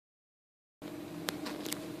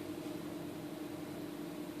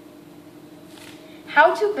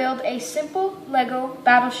How to build a simple LEGO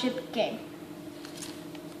Battleship game.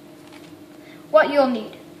 What you'll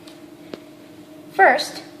need.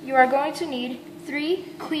 First, you are going to need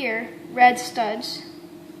 3 clear red studs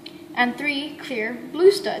and 3 clear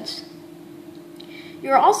blue studs.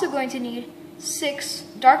 You are also going to need 6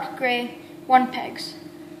 dark gray 1 pegs.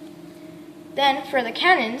 Then for the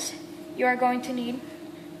cannons, you are going to need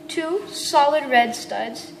 2 solid red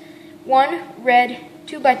studs, 1 red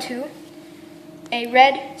 2x2, a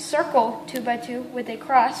red circle 2x2 with a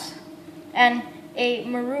cross, and a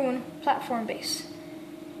maroon platform base.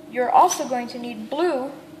 You're also going to need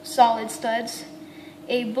blue solid studs,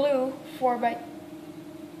 a blue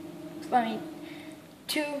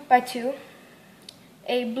 2x2,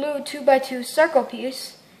 a blue 2x2 circle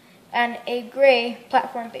piece, and a gray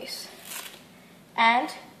platform base.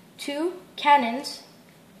 And 2 cannons,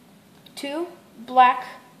 2 black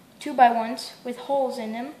 2x1s with holes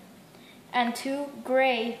in them, and 2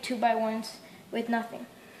 gray 2x1s with nothing.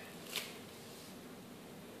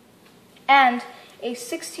 And a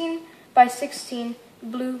 16x16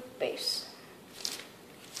 blue base.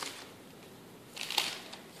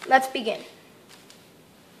 Let's begin.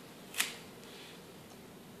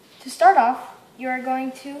 To start off, you are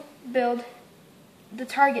going to build the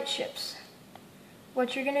target ships.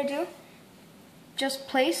 What you're going to do, just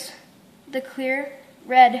place the clear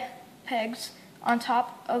red pegs on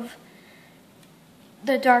top of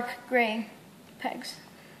the dark gray pegs.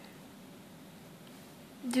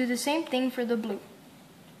 Do the same thing for the blue.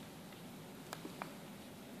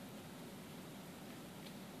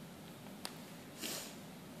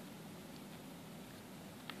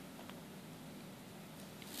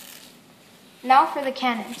 Now for the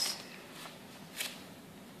cannons.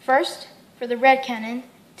 First, for the red cannon,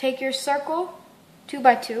 take your circle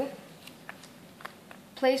 2x2,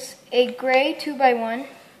 place a gray 2x1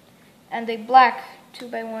 and a black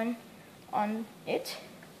 2x1 on it.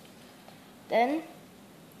 Then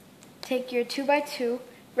take your 2x2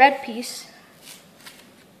 red piece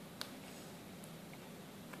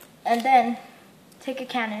and then take a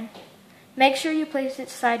cannon. Make sure you place it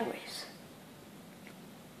sideways.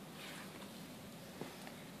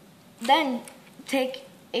 Then take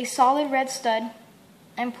a solid red stud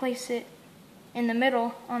and place it in the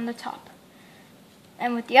middle on the top.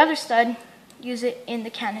 And with the other stud, use it in the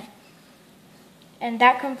cannon. And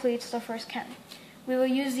that completes the first cannon. We will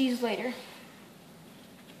use these later.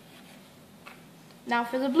 Now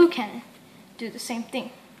for the blue cannon, do the same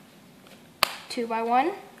thing.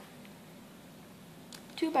 2x1,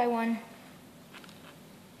 2x1,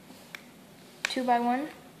 2x1,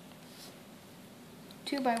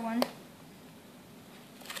 2x1,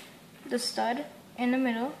 the stud in the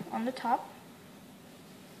middle on the top,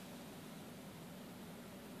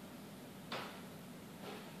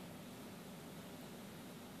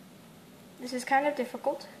 this is kind of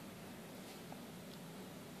difficult,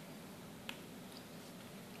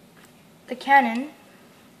 the cannon,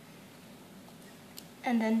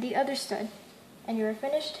 and then the other stud, and you are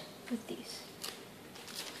finished with these.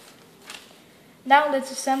 Now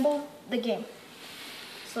let's assemble the game.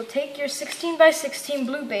 So take your 16x16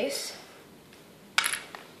 blue base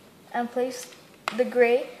and place the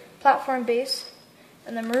gray platform base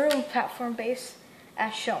and the maroon platform base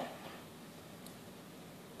as shown.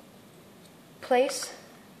 Place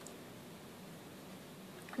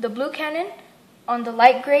the blue cannon on the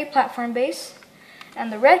light gray platform base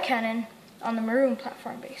and the red cannon on the maroon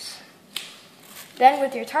platform base. Then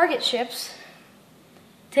with your target ships,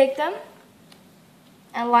 take them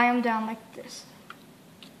and lie them down like this.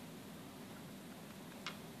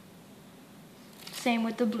 Same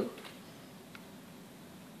with the blue.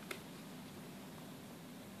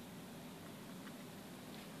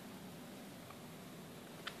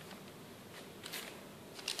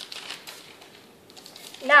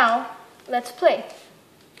 Now, let's play.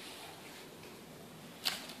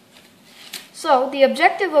 So, the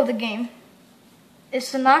objective of the game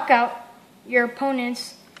is to knock out your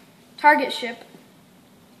opponent's target ship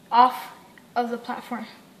off of the platform.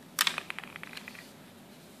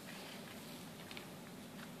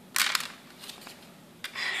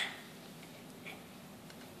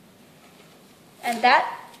 And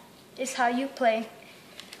that is how you play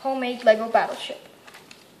homemade LEGO Battleship.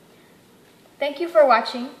 Thank you for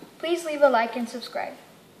watching. Please leave a like and subscribe.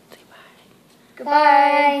 Say bye.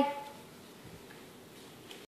 Goodbye. Bye.